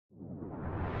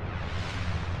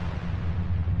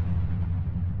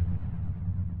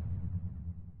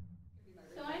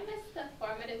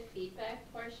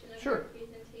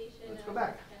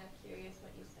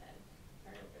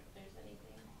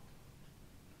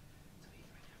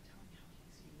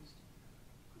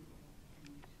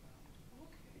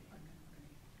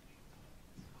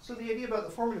So the idea about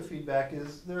the formative feedback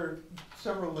is there are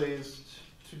several ways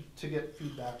to get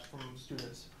feedback from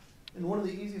students. And one of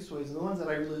the easiest ways, and the ones that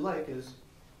I really like, is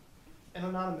an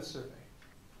anonymous survey.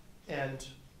 And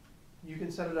you can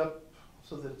set it up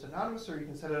so that it's anonymous, or you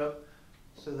can set it up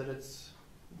so that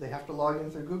they have to log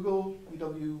in through Google,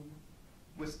 UW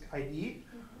WISC ID,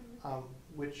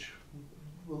 which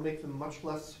will make them much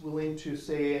less willing to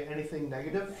say anything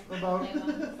negative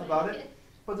about it.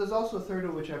 But there's also a third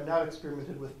of which I've not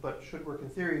experimented with, but should work in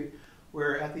theory,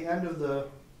 where at the end of the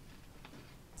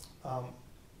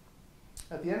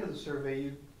survey,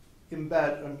 you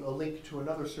embed a link to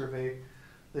another survey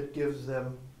that gives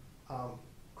them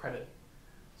credit.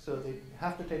 So they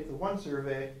have to take the one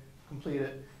survey, complete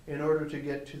it, in order to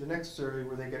get to the next survey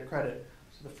where they get credit.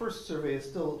 So the first survey is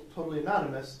still totally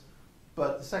anonymous,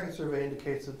 but the second survey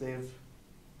indicates that they've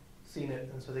seen it,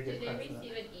 and so they get credit for that.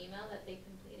 Did they receive an email that they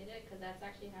completed it? Because that's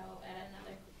actually how at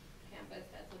another campus,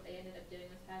 that's what they ended up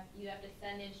doing, was you have to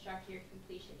send the instructor your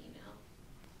completion email.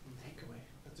 Takeaway.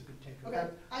 That's a good takeaway. Okay.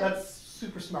 That's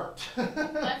super smart.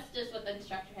 That's just what the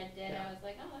instructor had did. Yeah. I was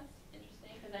like, oh, that's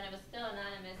interesting, because then it was still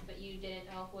anonymous, but you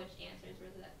didn't know which answers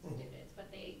were the students,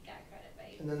 but they got credit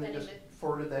by And then they sending just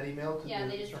forwarded that email to the instructor? Yeah,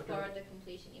 they just forwarded the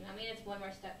completion email. I mean, it's one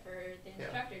more step for the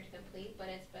instructor to complete, but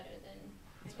it's better than...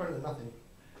 It's better than nothing.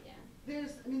 Yeah. There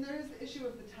is the issue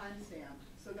of the timestamp,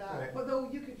 so that, Right. but though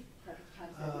you could correct the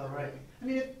timestamp. Right. I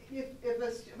mean,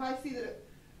 if I see that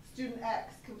student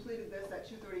X completed this at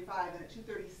 2:35 and at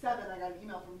 2:37 I got an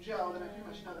email from Joe, then I pretty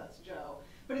much know that's Joe.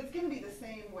 But it's going to be the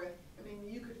same with, I mean,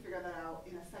 you could figure that out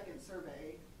in a second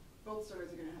survey. Both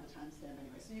surveys are going to have a timestamp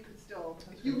anyway, so you could still,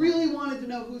 if you really wanted to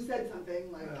know who said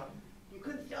something, like, you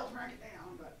could still track it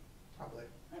down, but. Probably.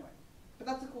 Anyway, but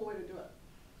that's a cool way to do it.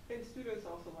 And students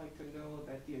also like to know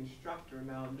that the instructor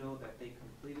now know that they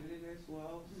completed it as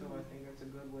well, so I think that's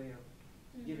a good way of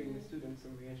giving the students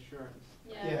some reassurance.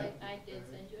 Yeah. Like I did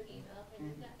send you an email and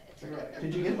you got it. Right.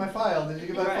 Did you get my file? Did you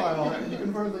get my file? Did you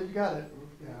confirm that you got it?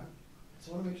 Yeah.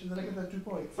 So I want to make sure that I get that 2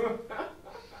 points.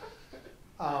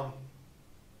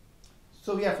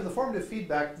 So yeah, for the formative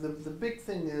feedback, the big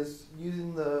thing is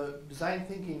using the design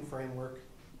thinking framework,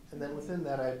 and then within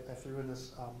that I threw in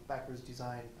this backwards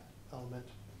design element.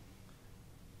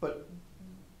 But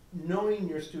knowing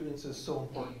your students is so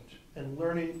important, and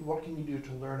learning, what can you do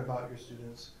to learn about your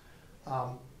students?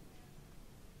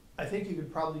 I think you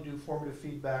could probably do formative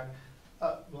feedback.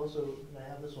 Also, can I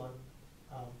have this one?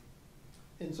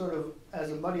 In sort of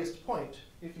as a muddiest point,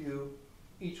 if you,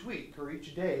 each week or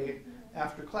each day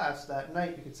after class that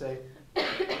night, you could say,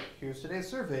 here's today's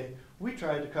survey. We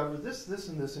tried to cover this, this,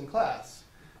 and this in class.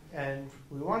 And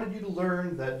we wanted you to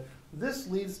learn that this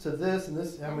leads to this and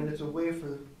this. I mean, it's a way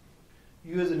for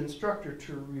you as an instructor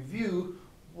to review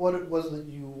what it was that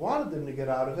you wanted them to get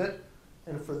out of it,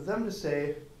 and for them to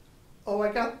say, oh,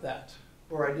 I got that,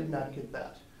 or I did not get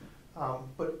that.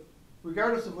 But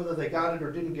regardless of whether they got it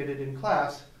or didn't get it in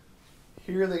class,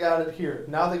 here they got it here.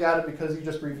 Now they got it because you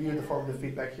just reviewed the formative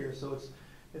feedback here. So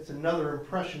it's another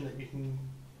impression that you can,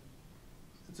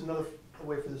 it's another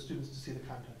way for the students to see the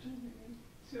content.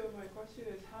 So my question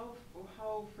is,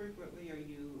 how frequently are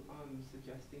you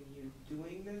suggesting you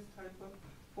doing this type of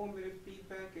formative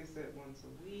feedback? Is it once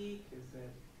a week? Is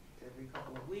it every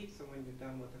couple of weeks? Or when you're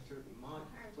done with a certain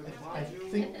module? I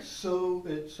think so.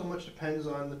 It so much depends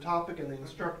on the topic and the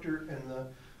instructor and the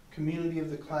community of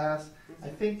the class. I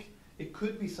think it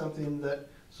could be something that,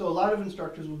 so a lot of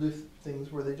instructors will do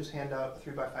things where they just hand out a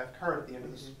 3x5 card at the end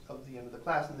of the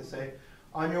class, and they say,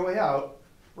 on your way out,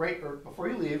 or before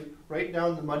you leave, write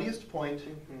down the muddiest point,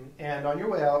 and on your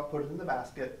way out, put it in the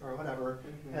basket or whatever,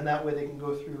 and that way they can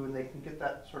go through and they can get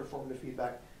that sort of formative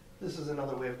feedback. This is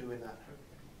another way of doing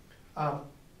that.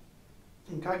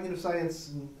 In cognitive science,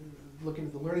 and looking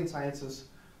at the learning sciences,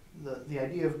 the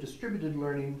idea of distributed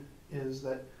learning is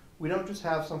that we don't just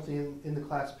have something in the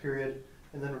class period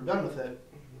and then we're done with it,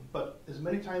 but as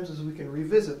many times as we can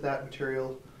revisit that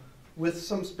material with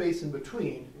some space in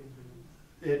between,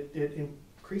 it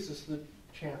increases the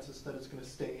chances that it's going to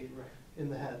stay in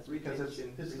the heads, because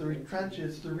it's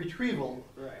the retrieval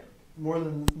more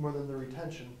than the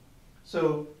retention.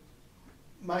 So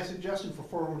my suggestion for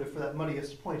formative for that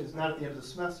muddiest point is not at the end of the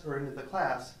semester or into the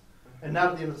class, and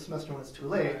not at the end of the semester when it's too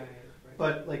late,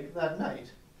 but like that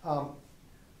night.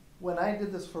 When I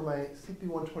did this for my CP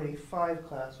 125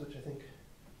 class, which I think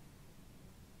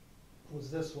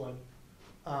was this one,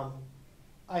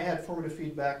 I had formative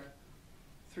feedback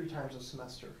 3 times a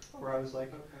semester, where I was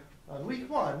like, on week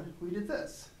 1, we did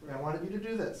this, and I wanted you to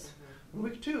do this. On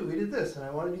week 2, we did this, and I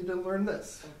wanted you to learn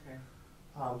this.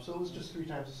 So it was just 3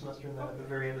 times a semester, and then at the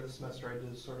very end of the semester, I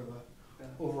did sort of a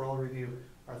overall review.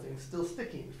 Are things still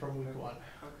sticking from week one?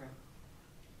 Okay.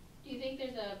 Do you think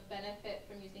there's a benefit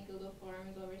from using Google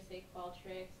Forms over, say,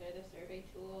 Qualtrics or the survey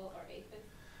tool or APHIS?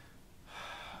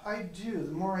 I do.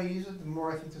 The more I use it, the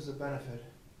more I think there's a benefit.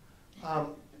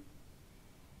 The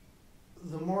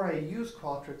more I use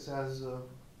Qualtrics as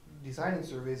designing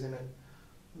surveys in it,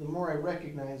 the more I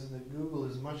recognize that Google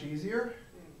is much easier.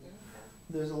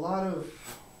 There's a lot of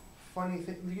funny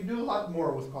things. You can do a lot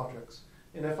more with Qualtrics.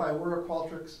 And if I were a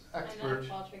Qualtrics expert, I'm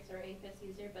not a Qualtrics or APHIS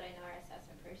user, but I know our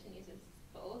assessment person uses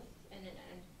both, and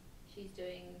she's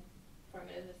doing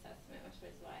formative assessment, which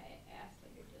was why I asked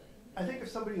what you're doing. I think if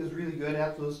somebody is really good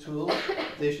at those tools,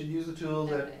 they should use the tool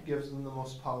that gives them the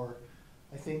most power.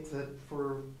 I think that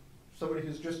for somebody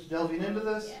who's just delving into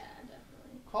this, Yeah,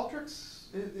 definitely. Qualtrics,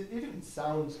 it even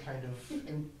sounds kind of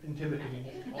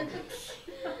intimidating. Qualtrics.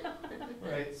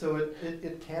 Right, so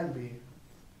it can be.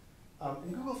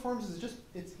 And Google Forms is just,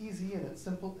 it's easy and it's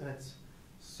simple and it's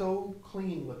so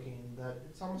clean looking that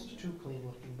it's almost too clean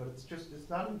looking, but it's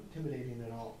not intimidating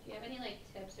at all. Do you have any like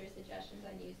tips or suggestions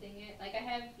on using it? Like I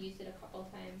have used it a couple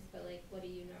times, but like what do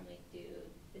you normally do?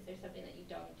 Is there something that you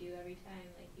don't do every time?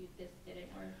 Like this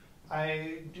didn't work?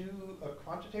 I do a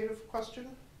quantitative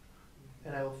question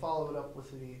and I will follow it up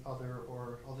with the other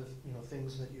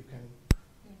things that you can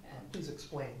please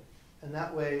explain. And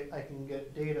that way I can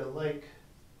get data like,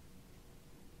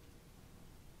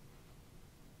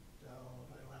 I don't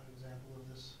have an example of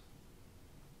this.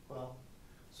 Well,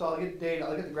 so I'll get data,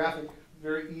 I'll get the graphic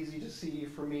very easy to see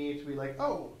for me to be like,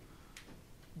 oh,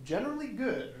 generally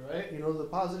good, right? You know, the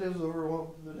positives over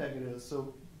the negatives,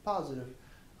 so positive.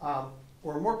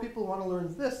 Or more people want to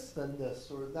learn this than this,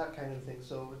 or that kind of thing,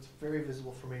 so it's very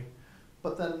visible for me.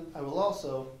 But then I will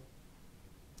also,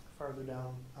 farther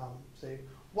down, say,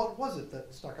 what was it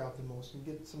that stuck out the most, and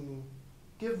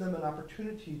give them an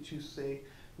opportunity to say,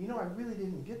 you know, I really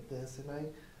didn't get this, and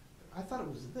I thought it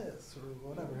was this, or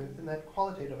whatever. And that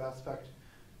qualitative aspect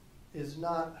is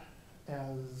not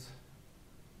as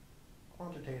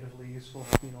quantitatively useful.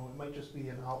 You know, it might just be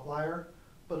an outlier,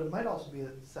 but it might also be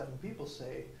that 7 people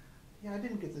say, yeah, I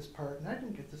didn't get this part, and I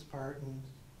didn't get this part, and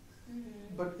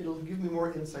but it'll give me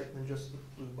more insight than just the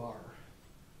blue bar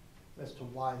as to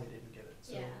why they didn't get it.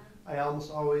 So Yeah. I almost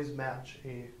always match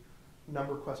a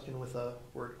number question with a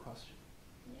word question.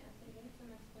 Yeah, so give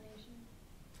some explanation.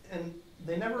 And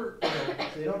they never,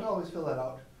 they don't always fill that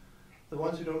out. The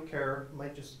ones who don't care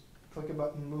might just click a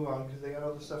button and move on because they got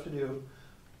other stuff to do.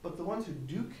 But the ones who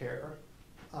do care,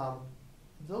 I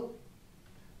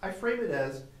frame it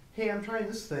as, hey, I'm trying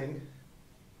this thing.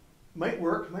 Might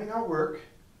work, might not work.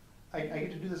 I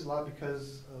get to do this a lot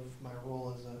because of my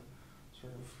role as a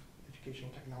sort of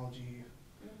educational technology,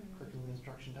 curriculum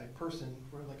instruction type person,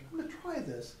 where like, I'm gonna try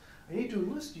this. I need to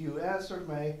enlist you as sort of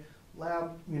my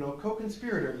lab,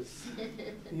 co-conspirators.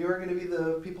 You're gonna be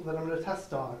the people that I'm gonna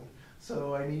test on.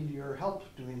 So I need your help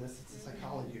doing this. It's a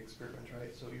psychology experiment,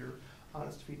 right? So your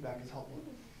honest feedback is helpful.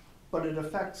 But it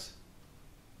affects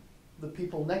the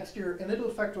people next year, and it'll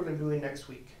affect what I'm doing next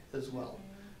week as well.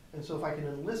 And so if I can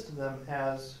enlist them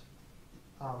as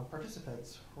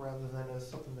participants rather than as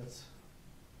something that's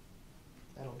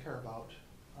I don't care about,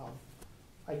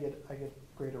 I get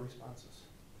greater responses.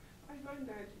 I find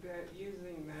that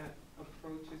using that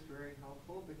approach is very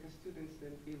helpful because students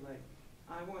then feel like,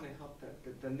 I want to help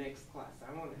the next class.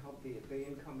 I want to help the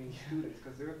incoming students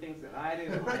because there are things that I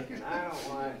didn't like and I don't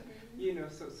want,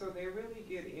 so they really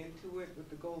get into it with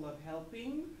the goal of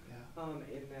helping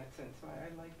in that sense. So I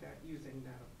like that, using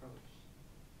that approach.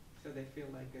 So they feel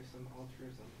like there's some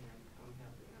altruism here. I'm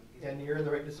helping them. And you're in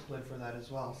the right discipline for that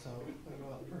as well, so I don't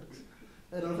know how it works.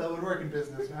 I don't know if that would work in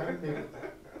business, right? Maybe.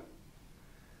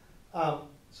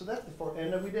 So that's the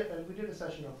and we did a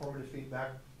session on formative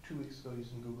feedback 2 weeks ago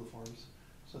using Google Forms.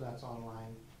 So that's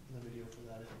online. The video for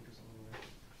that I think is on there.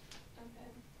 Okay.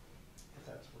 If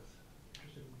that's worth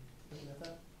interested in looking at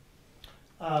that.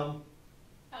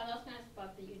 I was also going to ask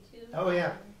about the YouTube. Oh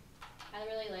yeah. I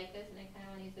really like this, and I kind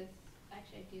of want to use this.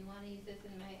 Actually, I do want to use this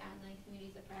in my online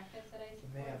communities of practice that I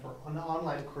support. Man, for an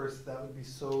online course, that would be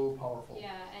so powerful.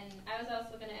 Yeah, and I was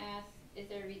also going to ask, is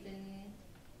there a reason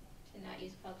to not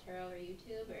use Kaltura or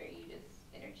YouTube, or you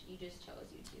just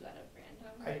chose YouTube out of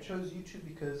random? I chose YouTube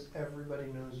because everybody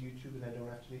knows YouTube, and I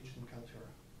don't have to teach them Kaltura.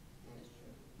 That's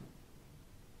true.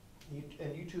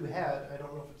 And YouTube had, I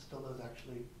don't know if it still does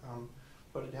actually,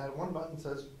 but it had one button that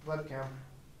says webcam,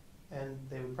 and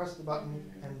they would press the button,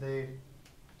 and they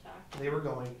were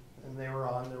going, and they were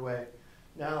on their way.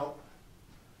 Now,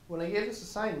 when I gave this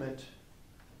assignment,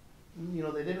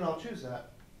 they didn't all choose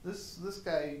that. This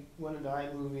guy went into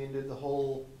iMovie and did the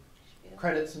whole too.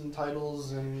 credits and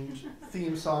titles and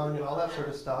theme song and all that sort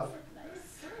of stuff.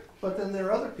 But then there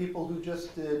are other people who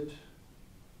just did,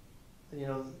 you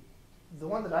know, the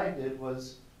one that I did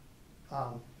was,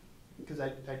 because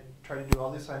I try to do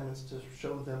all the assignments to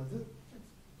show them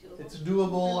that it's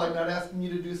doable. I'm not asking you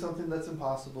to do something that's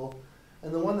impossible.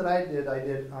 And the one that I did,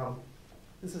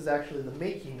 this is actually the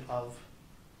making of.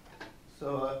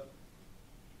 So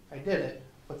I did it,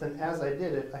 but then as I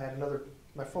did it, I had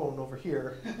my phone over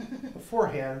here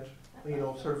beforehand, you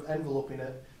know, sort of enveloping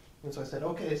it. And so I said,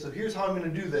 okay, so here's how I'm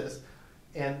going to do this.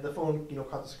 And the phone, you know,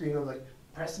 caught the screen. I was like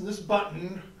pressing this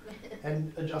button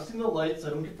and adjusting the light so I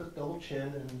don't get the double chin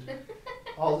and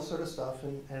all this sort of stuff.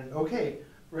 And okay,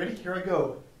 ready? Here I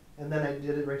go. And then I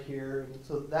did it right here. And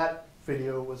so that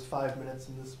video was 5 minutes,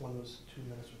 and this one was 2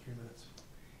 minutes or 3 minutes.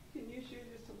 Can you share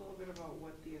just a little bit about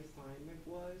what the assignment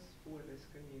was for this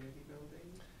community building?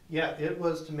 Yeah, it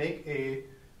was to make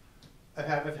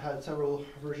I've had several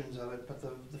versions of it, but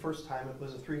the first time it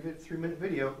was a 3-minute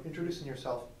video introducing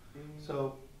yourself. Mm-hmm.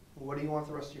 So, what do you want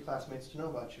the rest of your classmates to know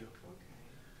about you?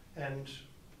 Okay. And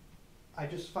I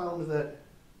just found that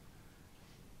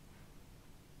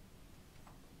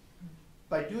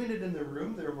by doing it in their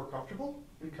room, they were more comfortable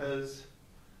because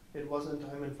it wasn't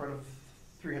I'm in front of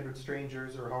 300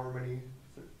 strangers or however many,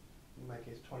 in my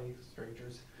case, 20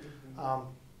 strangers. Mm-hmm.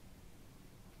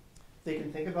 They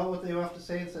can think about what they have to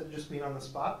say instead of just being on the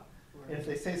spot. Right. And if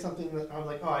they say something that I'm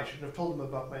like, oh, I shouldn't have told them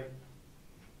about my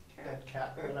dead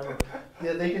cat or whatever,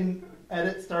 yeah, they can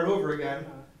edit, start over again,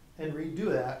 and redo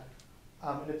that.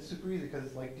 And it's super easy because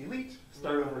it's like delete,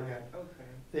 start over again. Okay.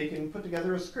 They can put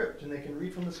together a script and they can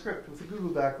read from the script with the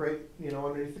Google back right, you know,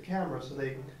 underneath the camera, so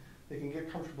they can get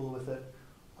comfortable with it.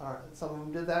 Some of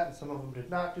them did that, and some of them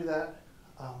did not do that.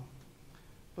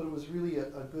 But it was really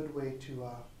a good way to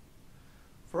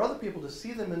for other people to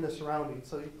see them in their surroundings.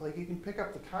 So like you can pick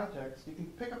up the context, you can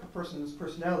pick up a person's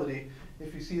personality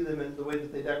if you see them in the way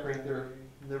that they decorate their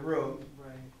room.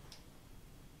 Right.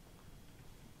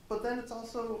 But then it's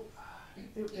also,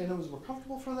 and it was more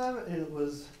comfortable for them, and it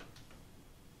was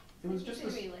just this. You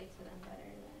relate to them better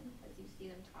then, as you see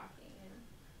them talking and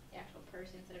the actual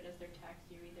person instead of just their text.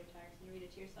 You read their text and you read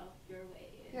it to yourself your way.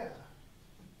 Yeah.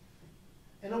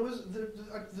 And it was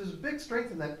there's a big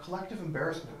strength in that collective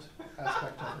embarrassment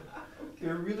aspect of it.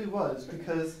 There really was,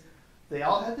 because they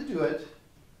all had to do it,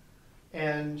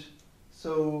 and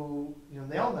so you know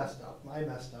they all messed up. I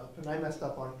messed up, and I messed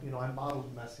up on I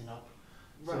modeled messing up,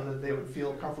 so Right. that they would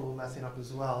feel comfortable messing up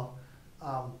as well.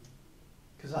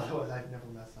 Because otherwise I'd never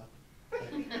mess up.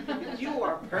 You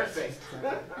are perfect.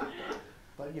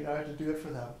 But I had to do it for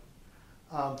them.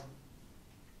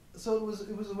 So it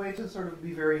was a way to sort of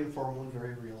be very informal and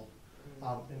very real,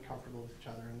 and comfortable with each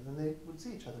other, and then they would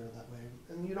see each other that way.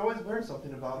 And you'd always learn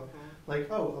something about, like,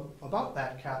 about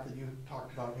that cat that you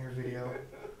talked about in your video.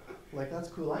 Like, that's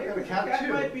cool. I got a cat too.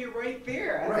 That might be right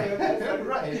there. Right.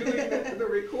 Right. Doing the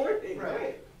recording.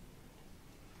 Right.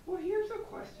 Well, here's a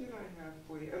question I have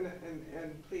for you,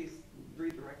 and please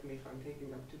redirect me if I'm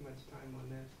taking up too much time on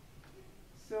this.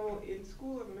 So in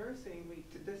School of Nursing,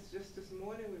 this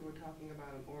morning we were talking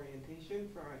about an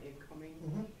orientation for our incoming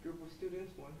group of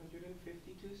students, 152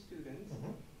 students.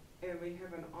 And we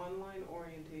have an online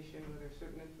orientation where there's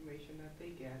certain information that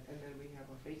they get, and then we have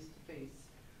a face-to-face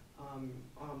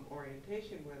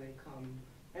orientation where they come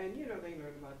and they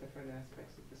learn about different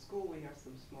aspects of the school. We have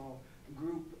some small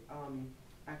group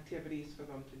activities for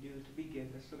them to do to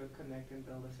begin to sort of connect and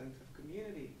build a sense of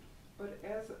community. But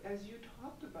as you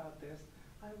talked about this,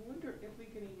 I wonder if we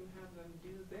can even have them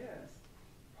do this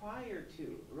prior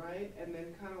to, right? And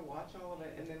then kind of watch all of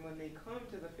it, and then when they come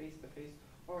to the face-to-face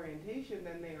orientation,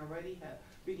 then they already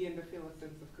begin to feel a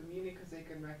sense of community because they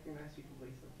can recognize people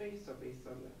face-to-face or based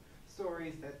on the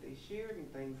stories that they shared and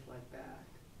things like that.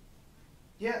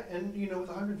 Yeah, and with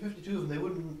 152 of them, they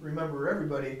wouldn't remember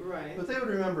everybody, right? But they would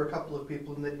remember a couple of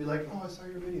people, and they'd be like, "Oh, I saw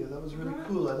your video. That was really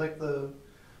cool. I like the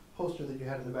poster that you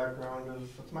had in the background of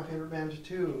that's my favorite band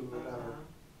too," or whatever.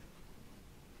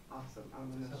 Awesome. I'm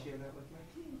going to share that with my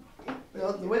team.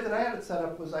 Well, the way that I had it set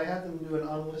up was I had them do an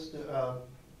unlisted, what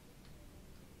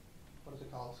is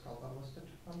it called? It's called unlisted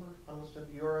number,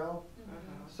 unlisted URL.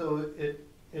 So it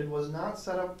was not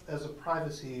set up as a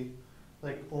privacy,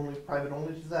 like private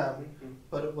only to them,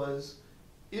 but it was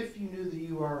if you knew the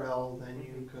URL, then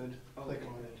you could click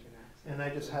on it. And I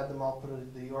just had them all put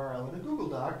the URL in a Google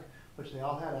Doc, which they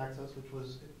all had access, which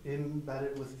was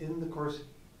embedded within the course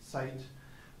site.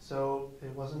 So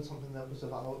it wasn't something that was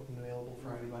out and available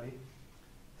for everybody.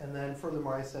 And then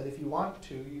furthermore, I said, if you want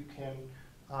to, you can,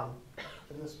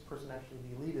 and this person actually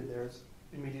deleted theirs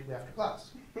immediately after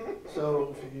class.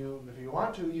 So if you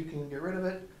want to, you can get rid of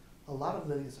it. a lot of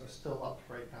these are still up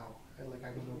right now. Like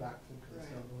I can go back to them because I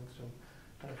still have the links to them,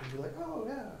 and I can be like, oh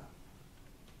yeah.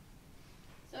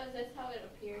 So is this how it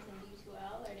appears in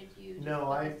D2L, or did you just No,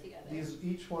 put this together?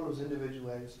 each one was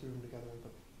individually. I just threw them together and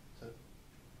put, to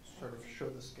sort of show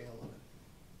the scale of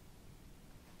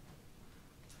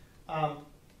it.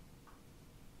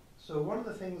 So one of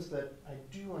the things that I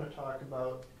do want to talk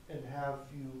about and have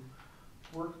you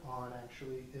work on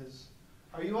actually is,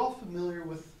 are you all familiar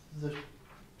with the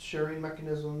sharing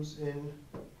mechanisms in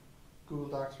Google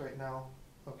Docs right now?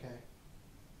 Okay,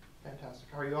 fantastic.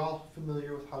 Are you all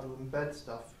familiar with how to embed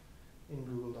stuff in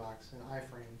Google Docs and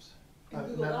iframes? In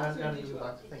Google Docs or not in in Google D2L?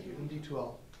 Docs, thank you, in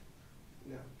D2L.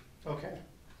 No. Okay,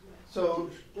 so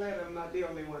Glad I'm not the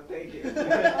only one, thank you.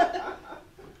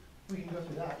 we can go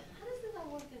through that. How does that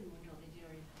work in Moodle? Did you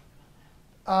already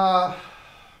talk about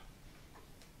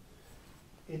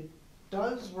that? It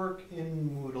does work in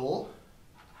Moodle.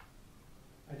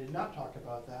 I did not talk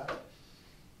about that.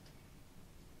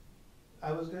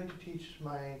 I was going to teach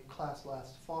my class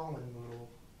last fall in Moodle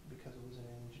because it was an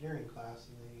engineering class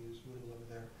and they used Moodle over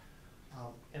there.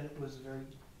 And it was very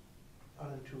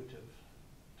unintuitive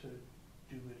to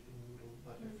do it in Moodle,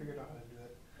 but I figured out how to do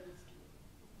it. But it's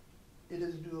doable. It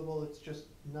is doable, it's just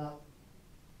not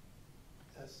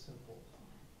as simple.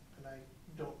 And I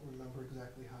don't remember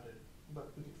exactly how to,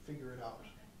 but we can figure it out.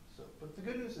 So, but the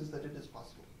good news is that it is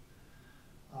possible.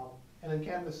 And in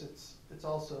Canvas, it's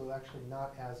also actually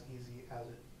not as easy as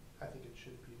I think it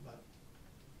should be, but,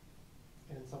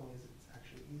 and in some ways it's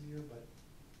actually easier, but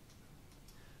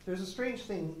there's a strange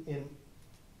thing in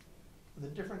the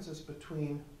differences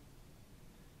between,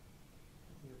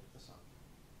 let me put this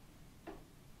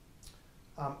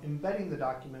up, embedding the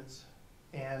documents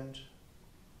and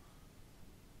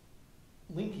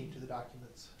linking to the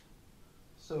documents.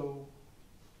 So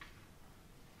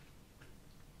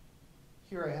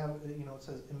here I have, it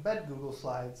says embed Google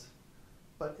Slides,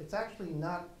 but it's actually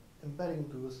not embedding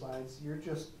Google Slides. You're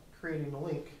just creating a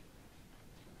link.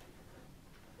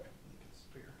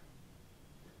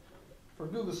 For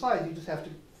Google Slides, you just have to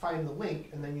find the link,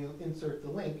 and then you insert the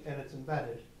link, and it's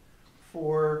embedded.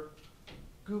 For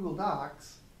Google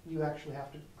Docs, you actually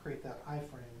have to create that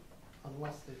iframe,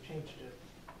 unless they've changed it.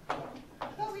 I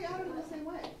thought we added them the same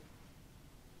way.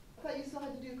 I thought you still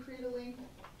had to do create a link,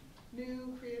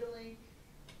 new, create a link.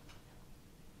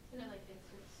 Isn't it like this?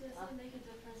 So does it make a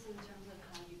difference in terms of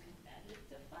how you can edit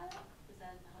the file? Is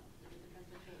that how the difference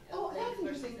between Oh, that's link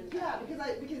versus interesting. Yeah,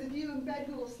 embedding? because if you embed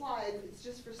Google Slides, it's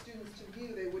just for students to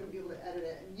view. They wouldn't be able to edit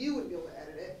it, and you wouldn't be able to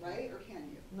edit it, right? Or can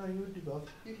you? No, you would do both.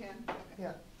 You can. Okay.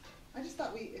 Yeah. I just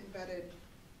thought we embedded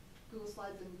Google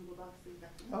Slides and Google Docs the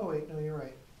exact same. Oh wait, no, you're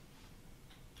right.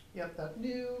 Yep, that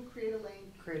New, create a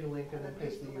link. create a link and then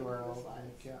paste the link in URL. Slides.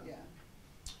 Link, yeah.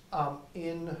 Yeah.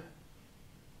 In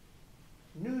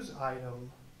news item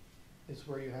is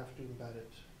where you have to embed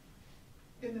it.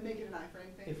 In the make it an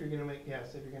iframe thing. If you're gonna make,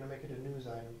 yes, if you're gonna make it a news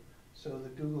item. So the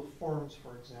Google Forms,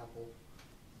 for example,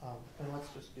 and let's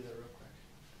just do that real quick.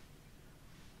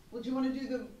 Well, do you want to do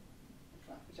the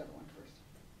whichever one first?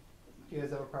 Do you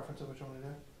guys have a preference of which one to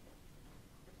do?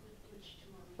 Which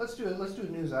two are we? Let's do a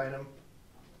news item.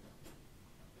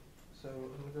 So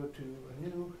I'm gonna go to a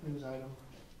new news item.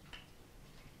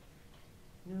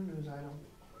 New news item.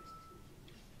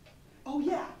 Oh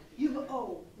yeah,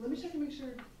 let me check and make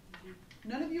sure.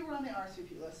 None of you were on the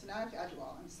RSVP list, so now I have to add you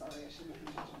all. I'm sorry, I shouldn't have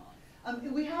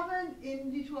mentioned. We have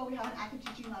in D2L, we have an active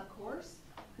teaching lab course,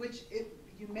 which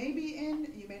you may be in,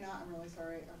 you may not. I'm really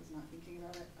sorry, I was not thinking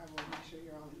about it. I will make sure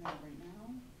you're all in there right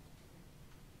now.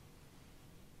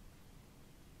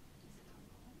 Is it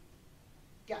ongoing?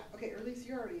 Yeah, okay, or at least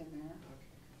you're already in there. Okay.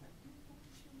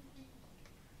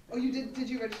 Oh, you did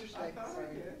you register today? I thought Sorry.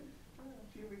 I did, a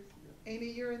few weeks ago. Amy,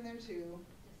 you're in there too.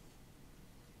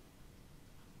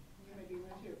 You may be in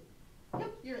there too.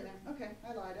 Yep, you're in there. Okay,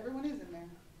 I lied. Everyone is in there.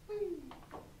 Whee.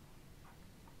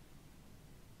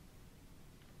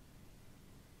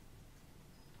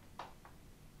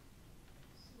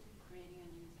 So creating a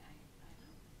news item.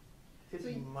 It So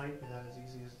you- might be not as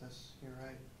easy as this. You're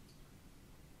right.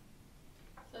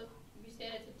 So you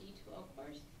said it's a D2L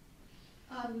course?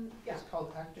 Yeah. It's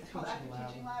called Active It's called Teaching Active Lab.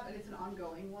 Teaching Lab, and it's an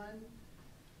ongoing one.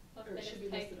 Well, Or it if I should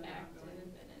just be type listed under active ongoing.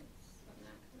 and it's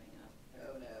not coming up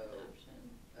Oh as an no. option.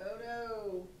 Oh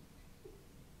no.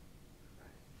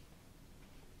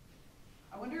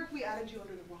 I wonder if we added you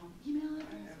under the wrong email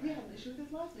address. We had an issue with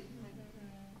this last week.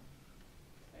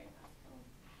 Very possible.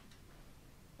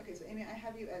 Okay, so Amy, I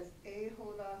have you as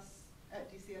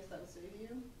aholivas@dcs.edu. Is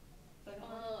that correct?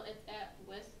 Oh, it's at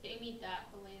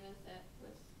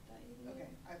Amy.Holevas@wist.edu. Okay,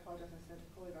 I apologize. I said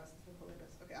Holivas instead of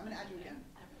Holivas. Okay, I'm gonna add you again.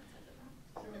 Everyone says it wrong.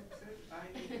 So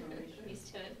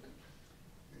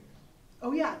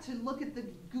Oh yeah, to look at the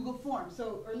Google form.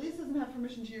 So, or Lisa doesn't have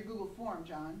permission to your Google form,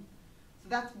 John. So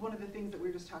that's one of the things that we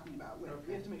were just talking about. We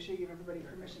Okay. have to make sure you give everybody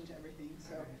permission to everything,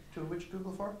 so. Alright. To which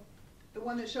Google form? The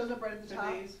one that shows up right at the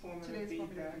top. Today's formative Formative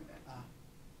feedback. Ah.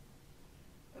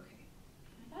 Okay.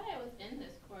 I thought I was in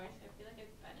this course. I feel like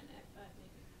I've been in it, but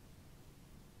maybe.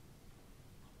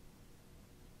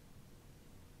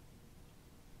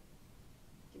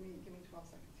 Give me 12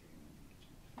 seconds here.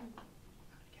 I'm gonna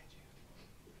catch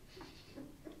you.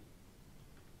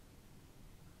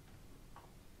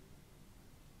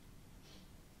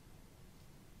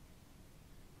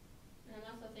 And I'm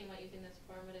also thinking about using this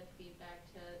formative feedback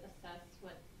to assess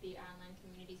what the online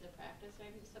communities of practice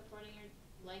are supporting or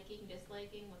liking,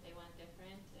 disliking, what they want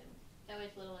different, and that way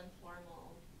it's a little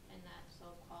informal and not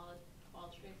so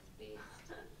qualtrics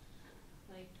based.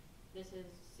 Like, this is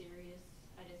serious,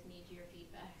 I just need your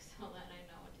feedback so that I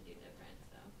know what to do different,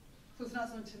 so. So it's not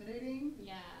so intimidating?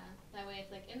 Yeah, that way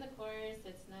it's like in the course,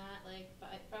 it's not like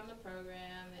from the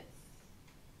program, it's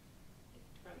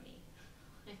from me.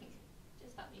 Like,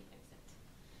 just help me fix it.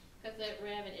 Because we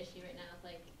have an issue right now with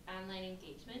like online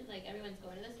engagement, like everyone's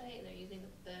going to the site and they're using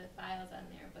the files on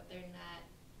there, but they're not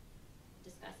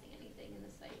discussing anything in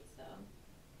the site, so.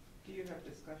 Do you have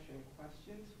discussion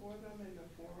questions for them in the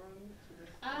forum to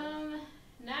discuss?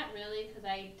 Not really, because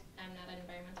I'm not an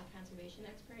environmental conservation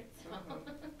expert, so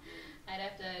I'd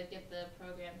have to get the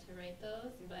program to write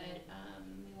those, but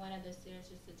we wanted the students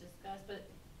just to discuss, but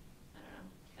I don't know,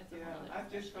 that's a whole other Yeah, I've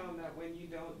just discussion. found that when you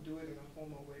don't do it in a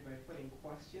formal way by putting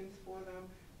questions for them,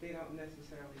 they don't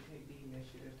necessarily take the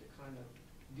initiative to kind of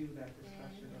do that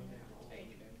discussion on their own.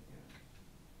 Very true. Yeah.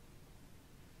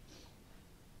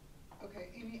 Okay,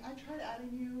 Amy, I tried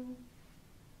adding you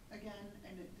again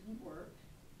and it didn't work.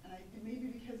 And it may be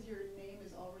because your name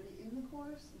is already in the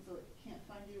course, and so it can't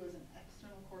find you as an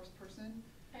external course person.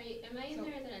 Am I in So-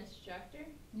 there as an instructor?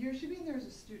 You should be in there as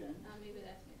a student. Maybe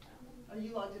that's my problem. Are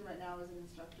you logged in right now as an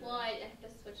instructor? Well, I have to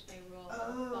switch my role.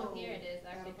 Oh. Here it is,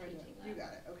 That'll actually probably do teaching it. You lab.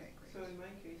 got it, okay, great. So in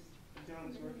my case,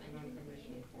 John's working on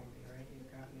commissioning for me, right? He's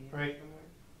got me in Right. somewhere.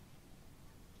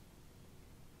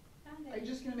 Found Are you it.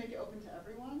 just gonna make it open to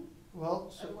everyone? Well,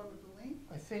 so Everyone with the link?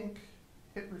 I think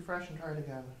hit refresh and try it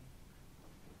again.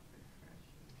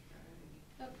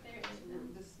 Oh, there it So is now.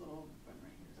 this little button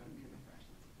right here is gonna be refreshed,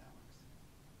 let's see if that works.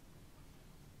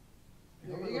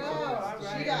 Yeah, There it you looks go. like all it's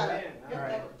right, She got I'm it. in. Yep, All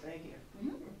right. right, thank you.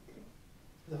 Mhm.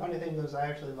 The funny thing was I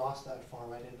actually lost that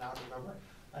form. I did not remember.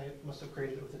 I must have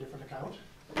created it with a different account.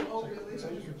 Oh, So really? so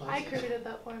I just replaced I it. created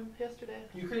that form yesterday.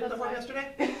 You created the That's form why.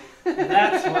 yesterday?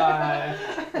 That's why.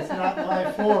 It's not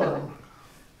my form.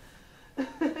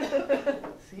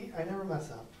 See, I never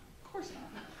mess up. Of course not.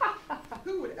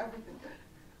 Who would ever think that?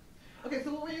 Okay,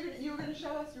 so what were you were gonna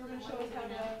show us? You were gonna show us how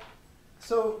to.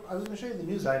 So I was going to show you the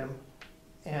news item,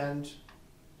 and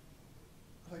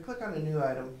if I click on a new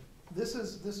item, this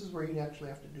is where you actually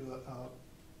have to do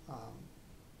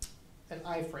an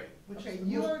iframe, which Okay, is the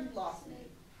you most- already lost me.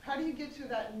 How do you get to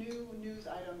that new news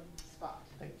item spot?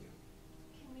 Thank you.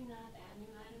 Can we not add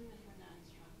new item if we're not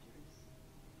instructors?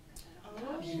 'Cause I don't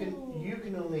Oh. know. You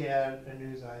can only add a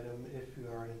news item if you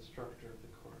are an instructor of the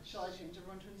course. Shall I change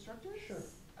everyone to instructors? Sure.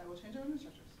 I will change everyone to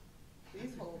instructors.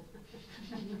 Please hold.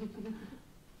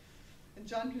 And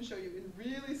John can show you in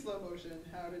really slow motion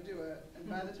how to do it, and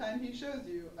by the time he shows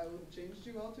you, I will have changed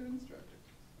you all to instructors.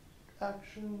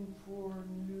 Action for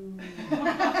news.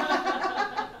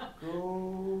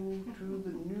 Go to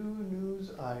the new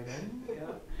news item.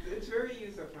 Yeah, it's very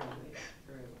user friendly,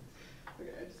 very much.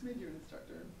 Okay, I just made you an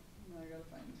instructor. Now I gotta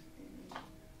find Amy.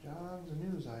 John's a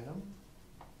news item.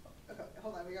 Okay,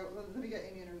 hold on, let me get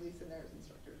Amy and Elise in there as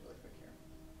instructors really quick here.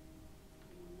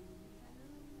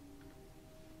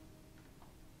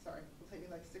 Sorry, it'll take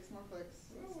me like 6 more clicks,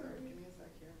 No so worries. give me a sec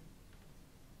here.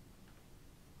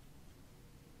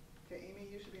 Okay, Amy,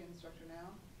 you should be an instructor now.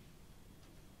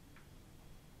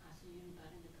 So you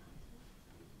embed in the content?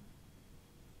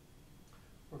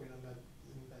 We're going to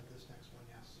embed this next one,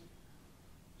 yes.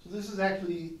 So this is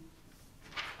actually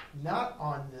not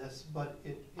on this, but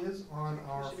it is on Okay,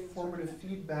 our you should be formative instructor.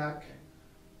 feedback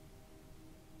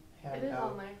Okay. It is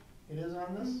handout. on there. It is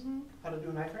on this? Mhm. How to do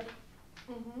an iframe?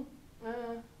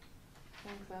 I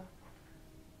think so.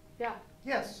 Yeah,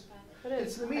 Yes. it is.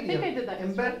 It's the I medium. think I did that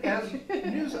Embed yesterday.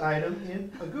 as news item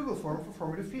in a Google form for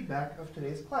formative feedback of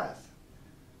today's class.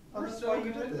 Oh, We're that's so why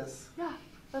you good. did this. Yeah,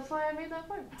 that's why I made that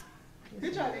form.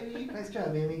 Good job, Amy. Nice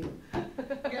job, Amy.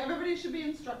 Okay, everybody should be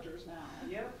instructors now.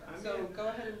 Yep, I'm So in. go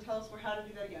ahead and tell us how to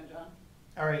do that again, John.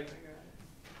 All right, I got it.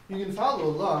 you can follow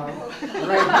along right Does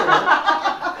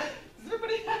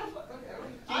everybody have? Okay.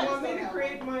 Do you want me to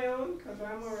create my own? Cause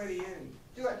I'm already in.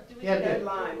 Do Do it. Do we Yeah, do good.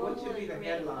 Headline, what Google should be the and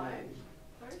create a headline?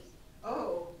 blog first?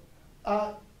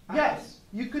 Oh. Yes,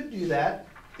 you could do that.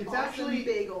 It's Awesome actually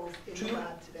bagels in to the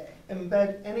lab today.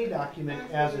 embed any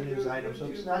document as a news item, so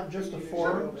it's not just a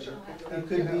form. It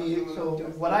could be, so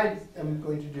what I am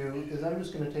going to do is I'm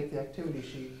just gonna take the activity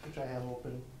sheet, which I have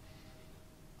open.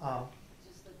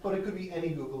 Just the But it could be any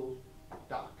Google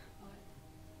Doc. Okay.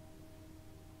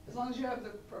 As long as you have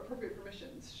the appropriate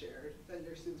permissions shared, then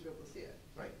your students will be able to see it.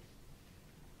 Right.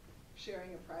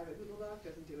 Sharing a private Google Doc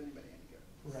doesn't do anybody any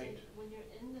good. Right. So when you're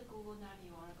in the Google Doc,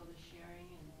 you wanna go to sharing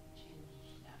and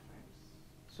change that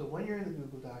first? So when you're in the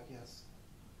Google Doc, yes.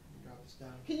 Let me drop this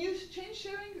down. Can you change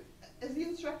sharing, as the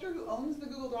instructor who owns the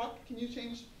Google Doc, can you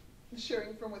change the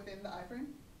sharing from within the iframe?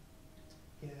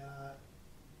 Yeah,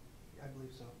 I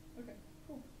believe so. Okay,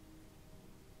 cool.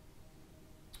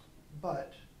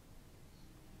 But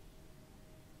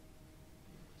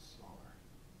smaller.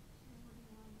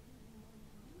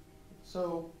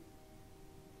 So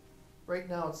right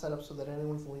now it's set up so that anyone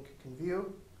with a link can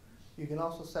view. You can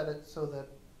also set it so that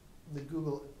the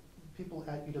Google people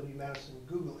at UW-Madison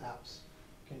Google Apps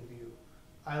can view.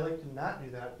 I like to not do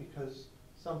that because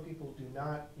some people do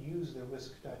not use their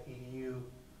wisc.edu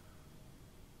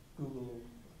Google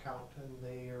account, and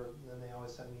then they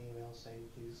always send me emails saying,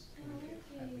 please communicate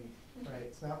at me. Right,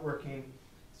 it's not working.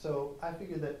 So I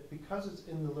figured that because it's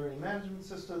in the learning management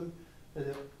system, that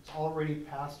it's already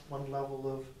past one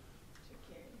level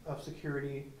of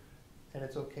security, and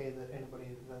it's okay that anybody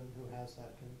then who has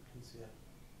that can see it.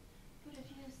 But if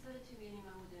you send it to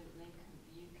anyone with a link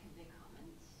view, can they comment?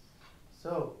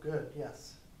 So, good,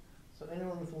 yes. So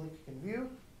anyone with a link can view.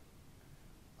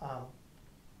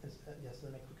 Yes,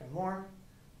 then I click on more,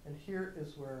 and here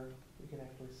is where we can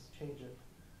actually change it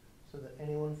so that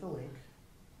anyone with a link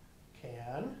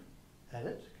can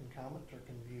edit, can comment, or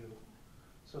can view.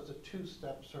 So it's a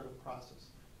two-step sort of process.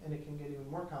 And it can get even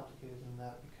more complicated than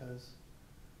that because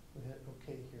we hit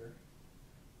OK here,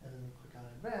 and then we click on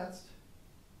Advanced,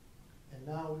 and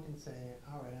now we can say,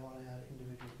 all right, I want to add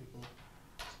individual people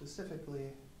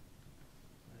specifically,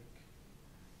 like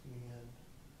Ian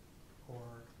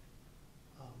or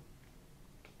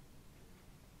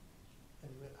and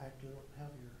I don't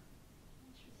have your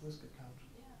Whisk account,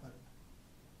 Yeah. but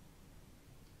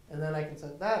and then I can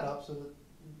set that up so that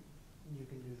you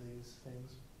can do these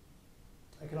things.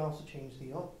 I can also change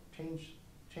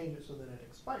change it so that it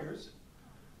expires,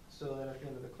 so that at the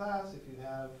end of the class, if you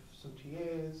have some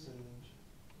TAs and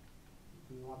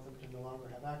you want them to no longer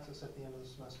have access at the end of the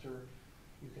semester,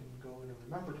 you can go in and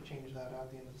remember to change that at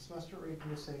the end of the semester, or you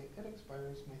can just say it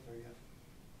expires May 30th,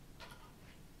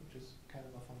 which is kind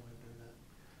of a fun way of doing that.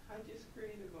 I just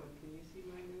created one. Can you see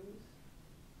my news?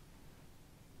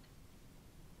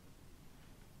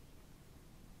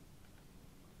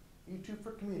 YouTube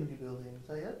for community building, is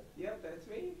that it? Yep, that's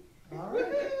me. All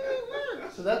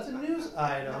right. So that's a news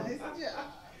item. Nice job.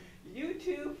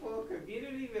 YouTube for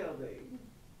community building.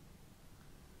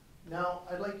 Now,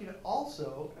 I'd like you to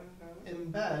also Uh-huh.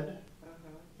 embed Uh-huh.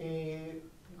 a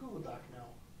Google Doc now.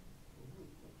 Ooh,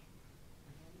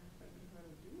 I don't know if I know how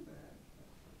to do that.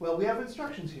 Well, we have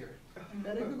instructions here.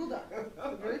 Embed a Google Doc.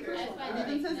 The very Okay. first That's one. why It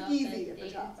I even like says note easy the at the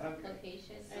dates, top. Okay.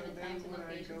 locations, So or the then times and when I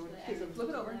locations go for the to- Okay, so flip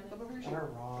it over. Flip over your sheet. You're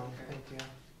wrong, Okay. thank you.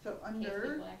 So in case under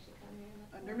people actually come here and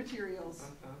look under at it. materials,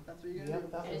 Uh-huh. that's what you're Yep, gonna do.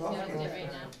 that's I just what noticed I'm it doing.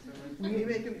 right now. We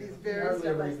make them these very Hardly step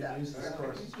ever by even step. use this Okay.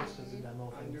 course, just as a demo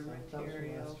thing, Under so that was from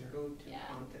materials, last year. go to Yeah,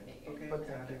 content. figured. Okay, But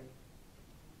got thank you. it.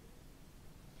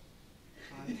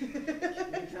 You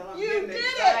can tell I'm You getting did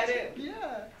excited. it!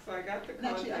 Yeah. So I got the And content.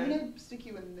 actually, I'm gonna stick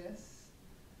you in this,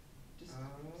 just so, Oh,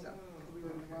 because we were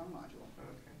in the okay. wrong module.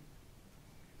 Okay.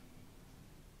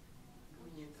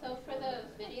 So for the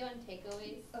video and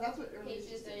takeaways Oh, that's what everybody's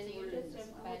pages, just are you worded in just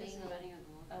this one. embedding Embedding a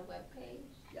Google a Doc. web page?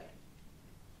 Yeah.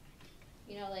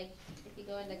 You know, like if you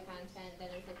go into content, then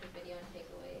there's like the video and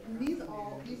takeaways. And these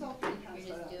all three kind of You're start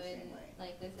just out the doing same way.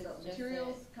 like this is So just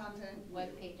materials, a content. web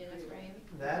video, page in a video. frame.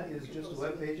 That is You just a post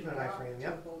web it page in an to a iframe, doc,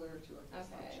 yep. to a folder, to a Okay.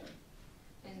 slideshow.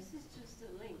 And This is just a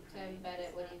link, to right? embed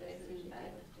it, what do you It's guys not usually do?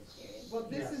 embedded. Just curious. Well,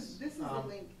 this Yes, is a um,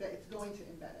 link that it's going to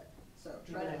embed it, so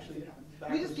You try can to actually see what happens. We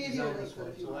backwards just gave you a design link this so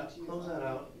one, if you so want that- to use close it, that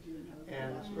out, if you didn't have a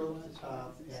and Google scroll Doc, to the it's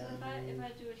top, fine. So if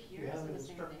I do it you here, have is an it the same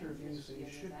instructor thing? view, It's so just you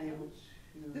the should other be side? able to.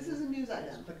 This is a news item.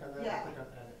 Just click on that, Yeah. click on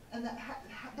edit. And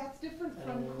that's different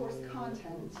from course And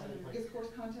content, then- because course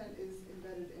content is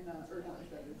embedded in a, or not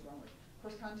embedded, it's the wrong word.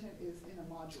 Course content is in a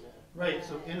module. Right,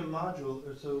 so in a module,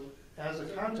 or so as a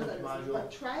So content newsletters, module,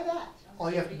 But try that. all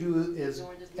you have to do is You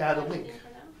wanna just add a leave that link, in for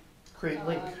now? create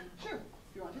link. Sure,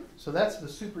 if you want to. So that's the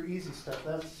super easy stuff,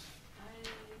 that's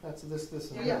I, this,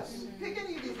 and Yeah, this. pick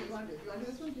any of these that you want to do. If you want to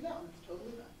do this one, do that one, it's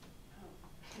totally fine. oh,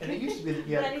 And it used to be that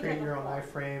you had to Any create type your of own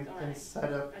font. iframe and Alright.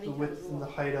 set up Any the type width of and the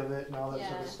rule. height of it and all that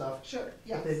sort of Yeah. stuff. Sure,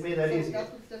 yes. they've made that So easier.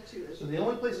 that's what step 2 is. So the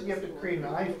only place you have to create an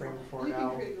iframe for You can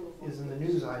now create a little is in the form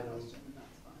news question, item and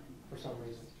that's fine. for some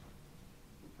reason.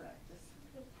 Practice.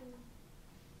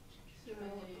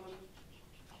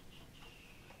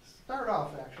 Start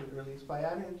off actually release by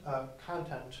adding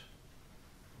content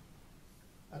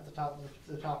at the top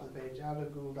of the page. Add a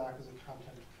Google Doc as a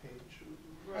content page.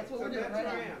 Right, That's what so we're doing that's right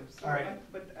where I now. am. So All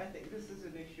right. but I think this is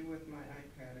an issue with my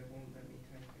iPad. It won't let me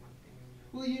type anything in there.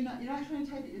 Well, you're not trying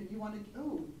to type it, you want to,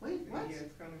 oh, wait, what? Yeah,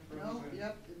 it's kind of No, frozen.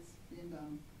 yep, it's being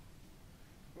done.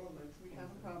 Well, let's We have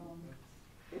a problem.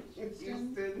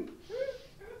 Houston.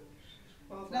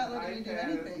 Well, It's not my letting me do iPad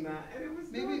is anything. not, and it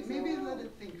was Maybe, doing so maybe well. let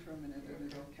it think for a minute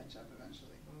and it'll catch up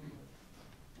eventually. Oh,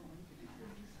 Oh, you can do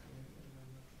this.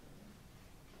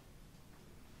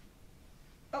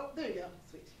 oh. Oh, there you go,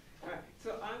 sweet. Alright,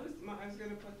 so I was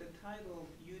gonna put the title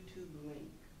YouTube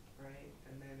link, right?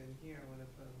 And then in here I wanna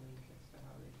put a link as to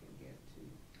how they can get to.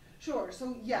 Sure,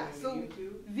 so yeah, so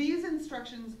YouTube? these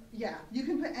instructions, yeah, you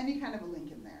can put any kind of a link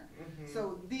in there. Mhm.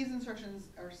 So these instructions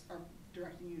are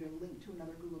directing you to link to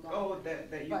another Google Doc. Oh, that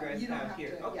you But guys you don't have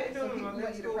here. to, Okay, yeah, no, so no, we no, want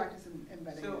that's you to cool. practice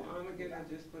embedding. So it. I'm gonna Yeah.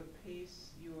 just put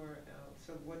paste URL.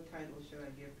 So what title should I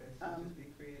give this? Just be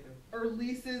creative.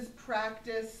 Lisa's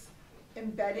practice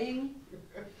embedding.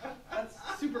 That's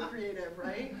super creative,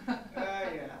 right?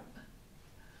 Yeah.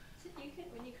 So you can,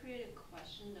 when you create a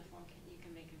question, the form you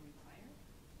can make it required?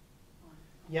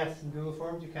 Yes, in Google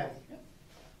Forms you can.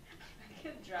 I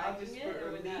kept I'll dragging just it or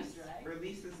put would not drag?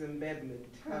 releases embedment.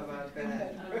 How about that?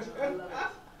 Embedment. I love it.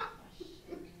 Question.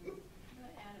 How do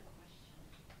I add a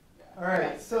question? All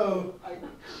right, so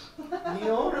the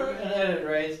owner and edit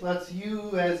rights lets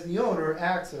you as the owner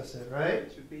access it, right?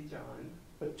 It should be John.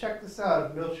 But check this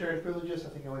out, build sharing privileges, I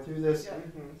think I went through this. Yeah.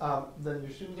 Mhm. Then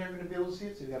your students aren't gonna be able to see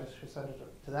it, so you gotta set it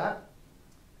to that.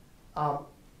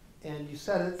 And you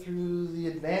set it through the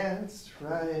advanced,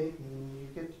 right? And you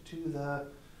get to the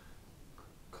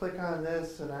click on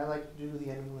this, and I like to do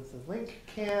the ending with the link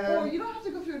Or can, you don't have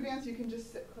to go through advanced, you can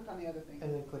just click on the other thing.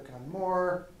 and then click on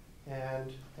more,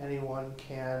 and anyone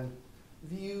can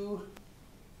view,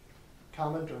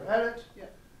 comment, or edit. Yeah.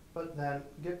 But then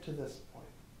get to this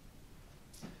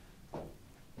point.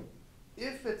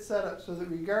 If it's set up so that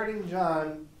regarding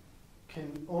John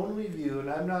can only view, and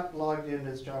I'm not logged in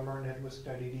as John Martin at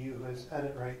Wisc.edu who has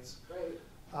edit rights,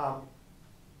 Right.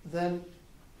 then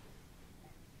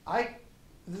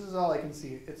this is all I can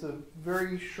see. It's a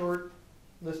very short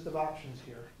list of options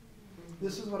here.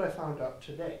 This is what I found out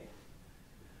today.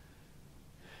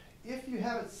 If you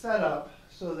have it set up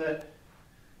so that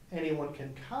anyone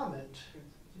can comment,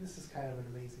 this is kind of an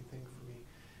amazing thing for me.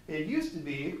 It used to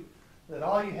be that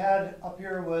all you had up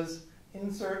here was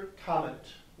insert comment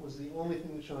was the only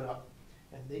thing that showed up,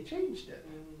 and they changed it.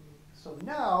 So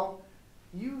now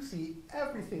you see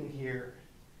everything here,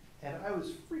 and I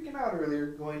was freaking out earlier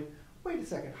going, wait a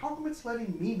second, how come it's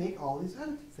letting me make all these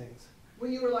edited things?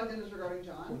 When you were logged in as regarding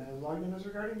John? When I was logged in as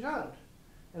regarding John.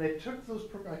 And I took those,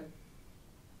 I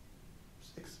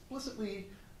explicitly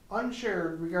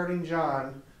unshared regarding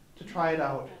John to try it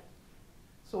out.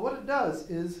 So what it does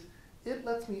is it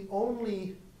lets me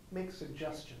only make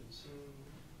suggestions.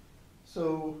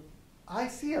 So I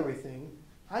see everything,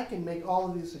 I can make all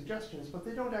of these suggestions, but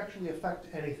they don't actually affect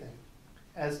anything.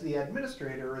 As the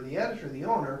administrator or the editor, the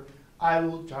owner,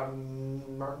 John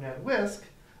Martin at Wisc,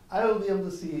 I will be able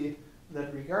to see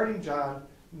that regarding John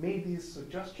made these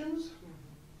suggestions,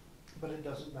 but it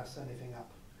doesn't mess anything up.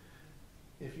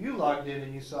 If you logged in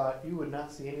and you saw it, you would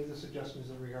not see any of the suggestions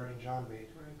that regarding John made.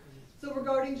 So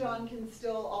regarding John can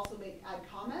still also add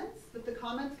comments, but the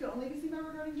comments can only be seen by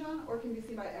regarding John, or can be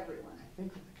seen by everyone? I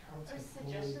think that the comments Are can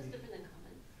only suggestions be- different than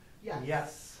comments? Yes.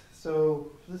 Yes.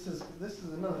 So this is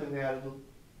another thing they added in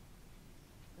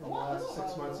the A while last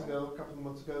 6 months ago, a couple of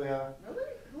months ago, yeah. Really?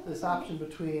 Cool. This option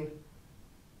between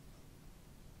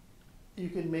you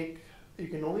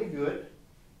can only view it,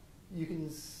 you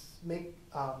can make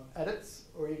edits,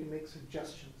 or you can make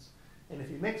suggestions. And if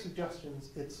you make suggestions,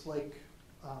 it's like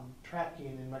tracking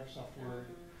in Microsoft Word,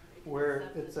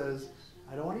 where it says,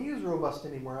 I don't want to use robust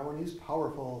anymore, I want to use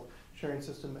powerful sharing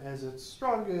system as its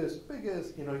strongest,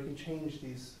 biggest, you can change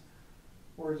these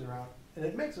words around. And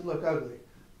it makes it look ugly,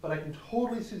 but I can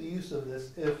totally see the use of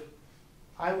this. If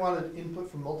I wanted input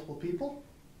from multiple people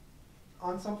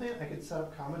on something, I could set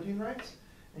up commenting rights,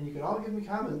 and you could all give me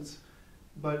comments,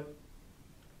 but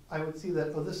I would see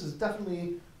that, oh, this is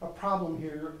definitely a problem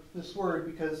here, this word,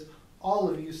 because all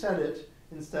of you said it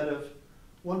instead of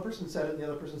one person said it and the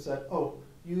other person said, oh,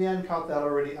 you caught that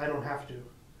already, I don't have to.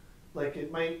 Like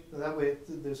it might, that way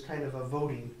there's kind of a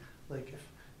voting, like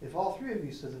if all three of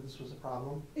you said that this was a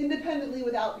problem, Independently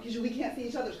without, because we can't see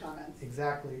each other's comments.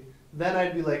 exactly, then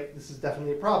I'd be like, this is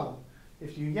definitely a problem.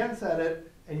 If you Yen said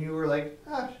it, and you were like,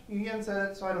 you Yen said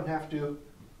it, so I don't have to,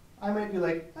 I might be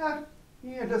like,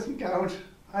 Yen doesn't count,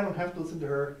 I don't have to listen to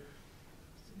her.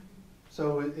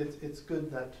 So it's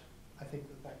good that, I think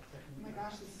that Oh can my be.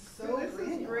 gosh, this is So so this is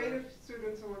granular. great if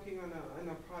students are working on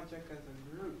a project as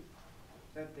a group,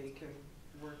 that they can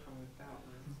work on it that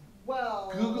way.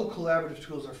 Well. Google collaborative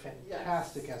tools are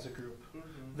fantastic as a group. Mhm.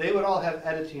 They would all have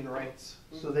editing rights,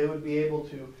 so they would be able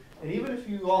to, and even if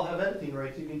you all have editing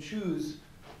rights, you can choose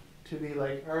to be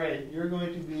like, all right, you're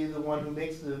going to be the one who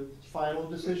makes the final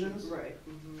decisions, Right.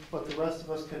 Mhm. but the rest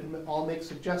of us can all make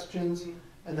suggestions, Mhm.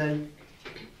 and then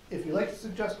if you like the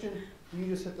suggestion, you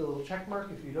just hit the little check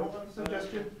mark. If you don't like the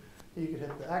suggestion, you can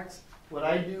hit the X. What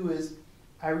I do is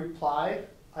I reply,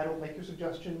 I don't like your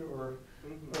suggestion, or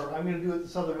Mhm. I'm gonna do it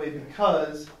this other way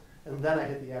because, and then I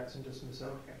hit the X and dismiss it.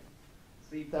 Okay.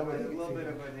 So you That way provide a they can little bit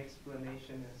figure of an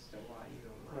explanation as to why you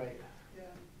don't like Right. it. Yeah.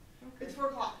 Okay. It's 4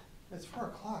 o'clock. It's 4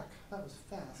 o'clock. That was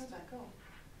How'd fast. that go?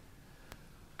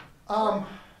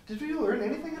 Did we learn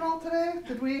anything at all today?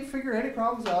 Did we figure any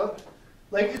problems out?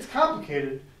 Like, it's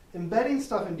complicated. Embedding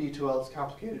stuff in D2L is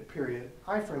complicated, period.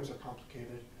 Iframes are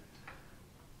complicated.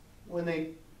 When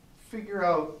they figure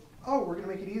out, oh, we're gonna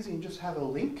make it easy and just have a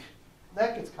link,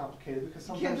 that gets complicated because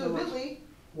You can't sometimes do it a works Bitly.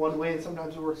 one way and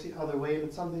sometimes it works the other way,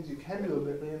 and some things you can do a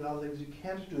Bitly and other things you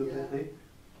can't do a Yeah. Bitly.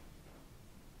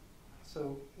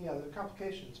 So, yeah, there are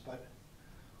complications, but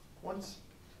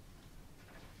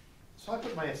so I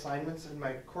put my assignments and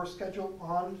my course schedule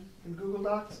on in Google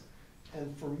Docs,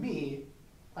 and for me,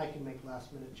 I can make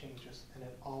last minute changes, and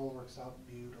it all works out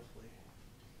beautifully.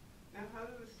 Now, how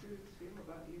do the students feel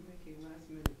about you making last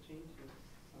minute changes?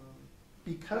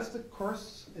 Because the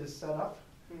course is set up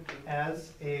Mhm.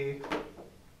 as a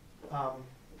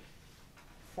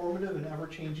formative and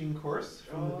ever-changing course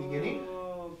from the beginning,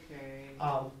 Okay.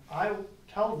 I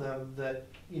tell them that,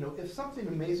 if something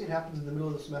amazing happens in the middle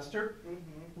of the semester, Mhm.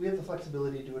 we have the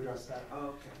flexibility to address that.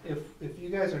 Okay. If you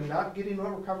guys are not getting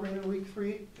what we're covering in week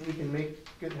 3, we can make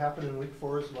it happen in week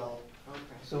 4 as well. Okay.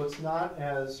 So it's not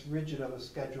as rigid of a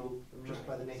schedule just Right.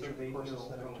 by the nature So of the they courses know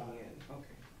that I've going taught. in.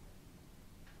 Okay.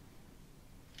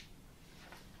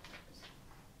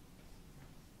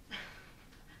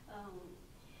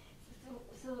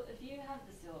 So if you have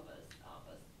the syllabus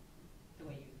the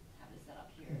way you have it set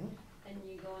up here, Mhm. and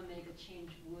you go and make a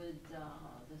change, would the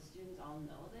students all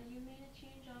know that you made a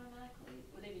change automatically?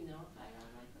 Would they be notified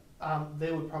automatically?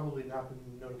 They would probably not be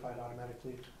notified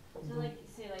automatically. So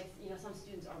some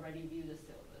students already view the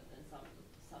syllabus and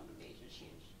some major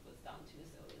change was done to the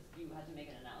syllabus. You had to make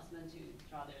an announcement to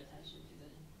draw their attention to the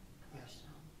correction.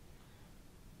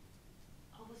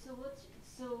 You probably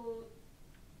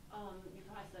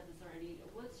said this already.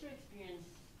 What's your experience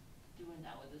doing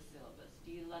that with the syllabus?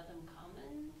 Do you let them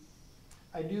comment?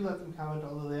 I do let them comment,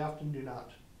 although they often do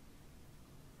not.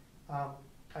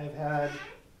 I've had,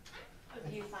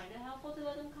 Do you find it helpful to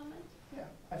let them comment? yeah,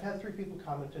 I've had 3 people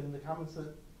comment, and the comments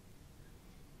that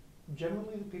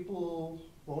generally the people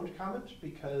won't comment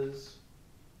because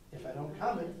if I don't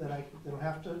comment, then they don't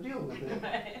have to deal with it.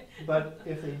 Right. But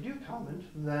if they do comment,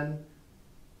 then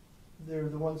they're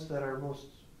the ones that are most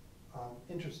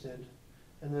interested,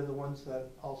 and they're the ones that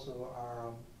also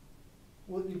are,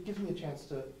 well, it gives me a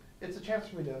chance it's a chance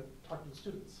for me to talk to the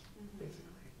students, Mhm. basically.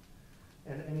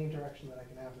 And any interaction that I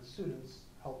can have with students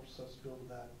helps us build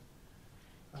that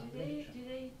relationship. Do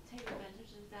they take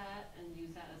advantage of that and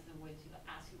use that as a way to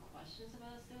ask you questions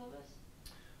about the syllabus?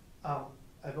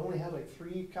 I've only had like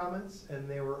 3 comments, and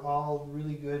they were all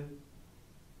really good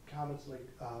comments, like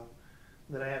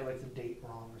that I had like the date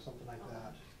wrong or something like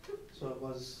that. So it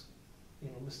was,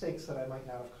 mistakes that I might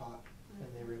not have caught, and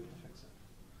they were able to fix it.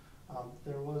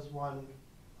 There was one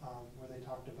where they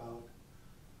talked about,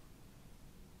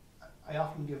 I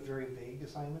often give very vague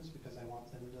assignments because I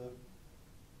want them to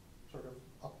sort of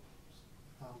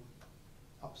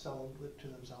upsell it to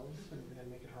themselves and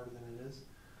make it harder than it is.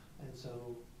 And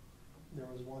so there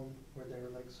was one where they were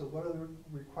like, so what are the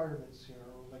requirements here?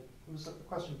 Like, it was a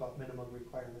question about minimum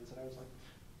requirements, and I was like,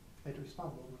 I had to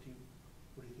respond, well, what do you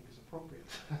think is appropriate?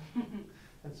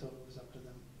 And so it was up to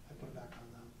them. I put it back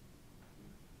on them.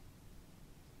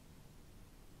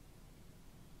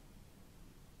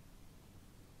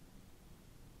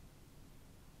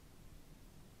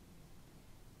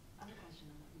 I have a question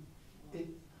on that. It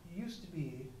used to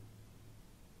be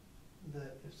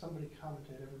that if somebody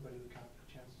commented, everybody would have a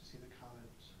chance to see the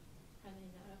comments. Are they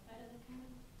notified of the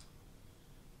comment?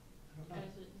 I don't Or know.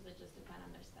 does it just depend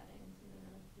on their settings and the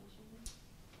notification?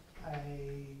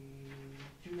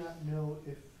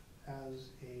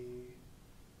 as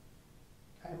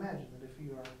I imagine that if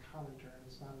you are a commenter and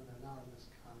it's not an anonymous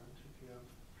comment, if you have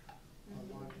a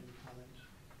logged in comment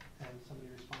and somebody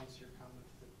responds to your comment,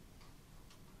 that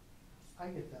I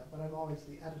get that, but I'm always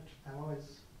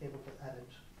able to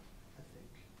edit, I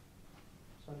think.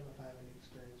 So I don't know if I have any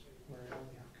experience where I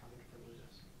only have comment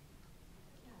privileges.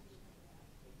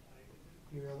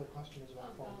 Your other question is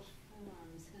about About forms.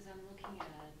 forms, because I'm looking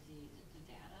at the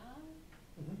data.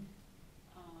 Mm-hmm.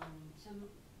 So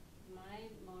my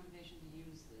motivation to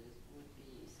use this would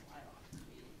be so I don't have to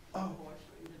create Oh. reports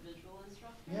for individual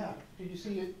instructors. Yeah. Did you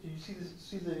see it? Did you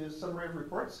see the summary of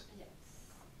reports? Yes.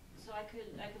 So I could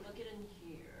look it in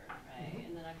here, right? Mhm.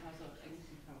 And then I can also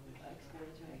export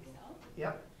it to Excel.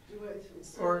 Yep. Do it.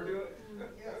 Or Do it.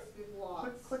 Yes, we've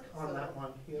lots. click on So- that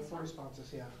one. You have This four one?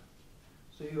 responses. Yeah.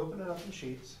 So you open it up in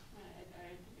Sheets,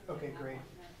 I Okay, have great. one,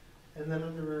 right. and then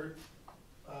under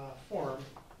Form,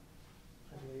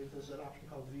 I believe there's an option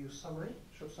called View Summary.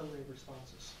 Show summary of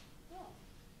responses. Oh.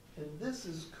 And this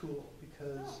is cool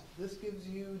because Oh. this gives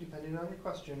you, depending on your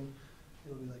question,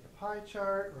 it'll be like a pie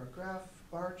chart or a graph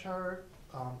bar chart.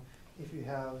 If you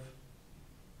have,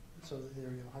 so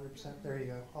there you go, 100%. There you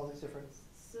go. All these different.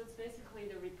 So it's basically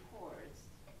the reports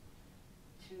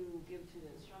to give to the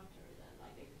instructor, then,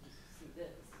 like they could just see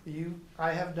this.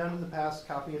 I have done in the past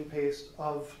copy and paste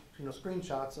of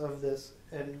screenshots of this,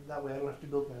 and that way I don't have to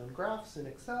build my own graphs in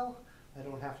Excel. I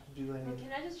don't have to do any. But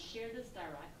can I just share this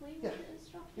directly Yeah. with the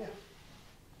instructor? Yeah.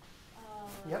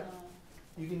 Yep.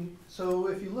 You can. So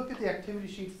if you look at the activity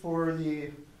sheet for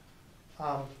the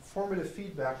formative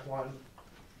feedback one,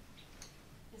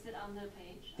 Is it on the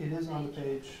page? it is on the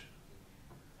page.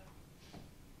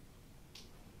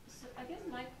 So I guess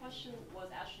my question was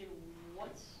actually,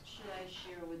 what should I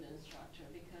share with the instructor?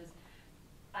 Because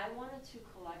I wanted to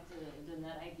collect the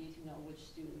net ID to know which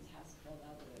students has filled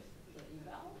out the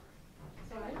eval.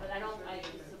 Sorry? But I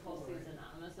supposedly it's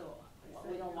anonymous, so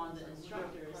we don't want the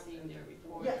instructor seeing their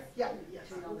report. Yes, yeah, yes.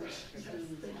 To know which Yes,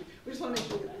 students. thank you. We just wanna make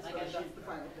sure we get this Like I right, that's should- the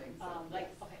final thing. So, yes.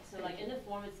 Okay, so like in the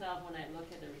form itself, when I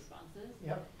look at the responses,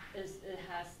 Yep. it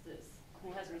has this,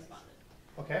 who has responded,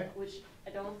 Okay. which I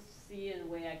don't see in a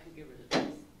way I could get rid of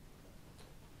this.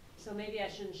 So maybe I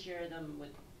shouldn't share them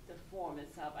with the form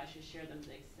itself, I should share them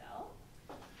the Excel,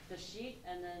 the sheet,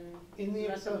 and then. In the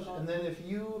let them Excel, go- and then if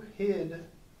you hid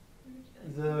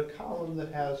the column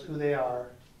that has who they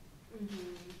are,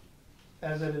 Mhm.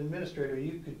 as an administrator,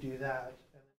 you could do that.